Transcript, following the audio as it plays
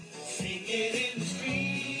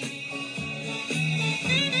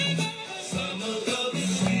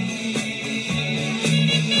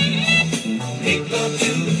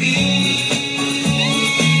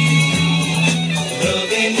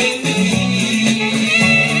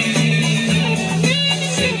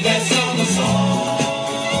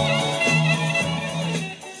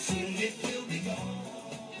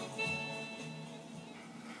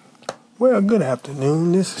Good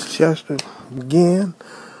afternoon. This is Chester again.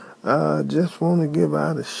 I just want to give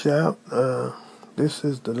out a shout. This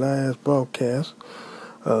is the last broadcast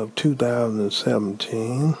of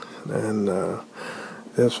 2017, and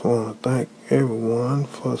just want to thank everyone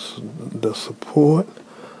for the support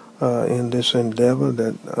in this endeavor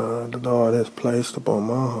that the Lord has placed upon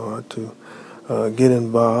my heart to get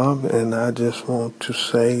involved. And I just want to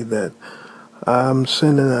say that I'm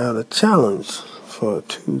sending out a challenge for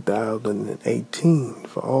 2018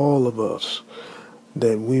 for all of us,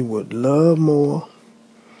 that we would love more,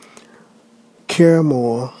 care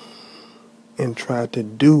more, and try to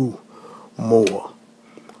do more.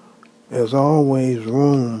 There's always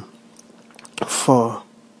room for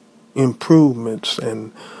improvements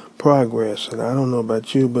and progress. And I don't know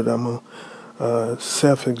about you, but I'm going to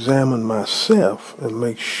self-examine myself and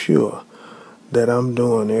make sure that I'm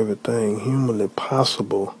doing everything humanly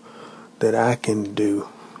possible that I can do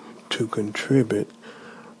to contribute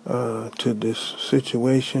to this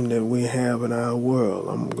situation that we have in our world.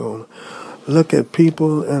 I'm going to look at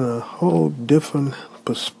people in a whole different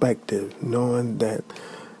perspective, knowing that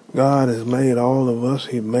God has made all of us.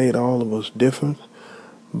 He made all of us different,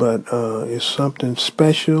 but it's something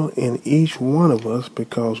special in each one of us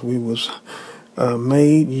because we was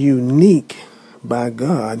made unique by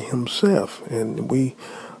God Himself, and we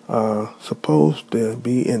are supposed to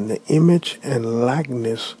be in the image and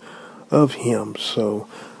likeness of Him. So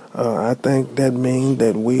I think that means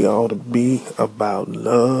that we ought to be about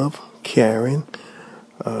love, caring,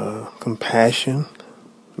 compassion,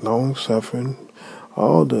 long-suffering,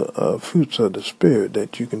 all the fruits of the Spirit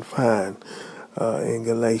that you can find in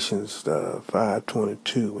Galatians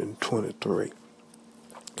 5:22 and 23.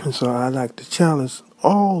 And so I'd like to challenge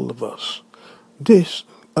all of us this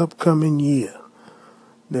upcoming year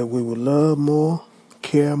that we will love more,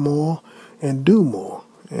 care more, and do more.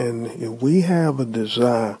 And if we have a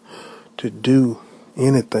desire to do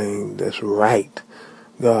anything that's right,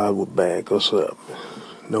 God will back us up.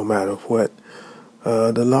 No matter what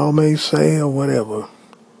the law may say or whatever,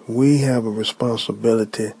 we have a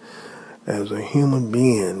responsibility as a human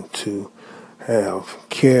being to have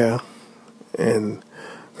care and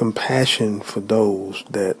compassion for those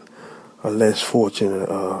that are less fortunate.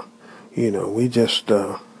 We just,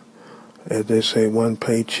 as they say, one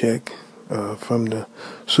paycheck from the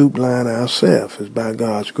soup line ourselves. It's by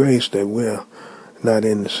God's grace that we're not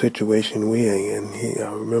in the situation we're in.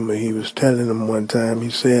 I remember he was telling them one time,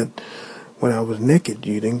 he said, when I was naked,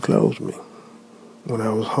 you didn't clothe me. When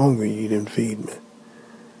I was hungry, you didn't feed me.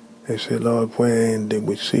 They said, Lord, wherein did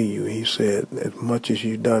we see you? He said, as much as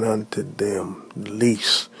you done unto them,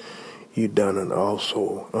 least you done it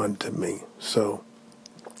also unto me. So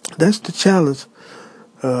that's the challenge.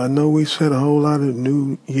 I know we set a whole lot of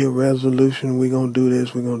New Year resolution. We're going to do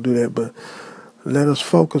this, we're going to do that, but let us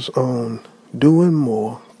focus on doing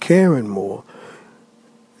more, caring more,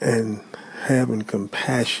 and having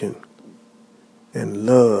compassion and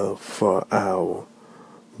love for our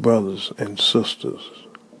brothers and sisters.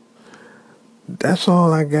 That's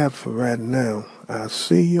all I got for right now. I'll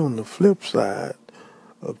see you on the flip side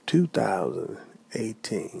of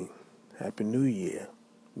 2018. Happy New Year.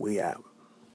 We out.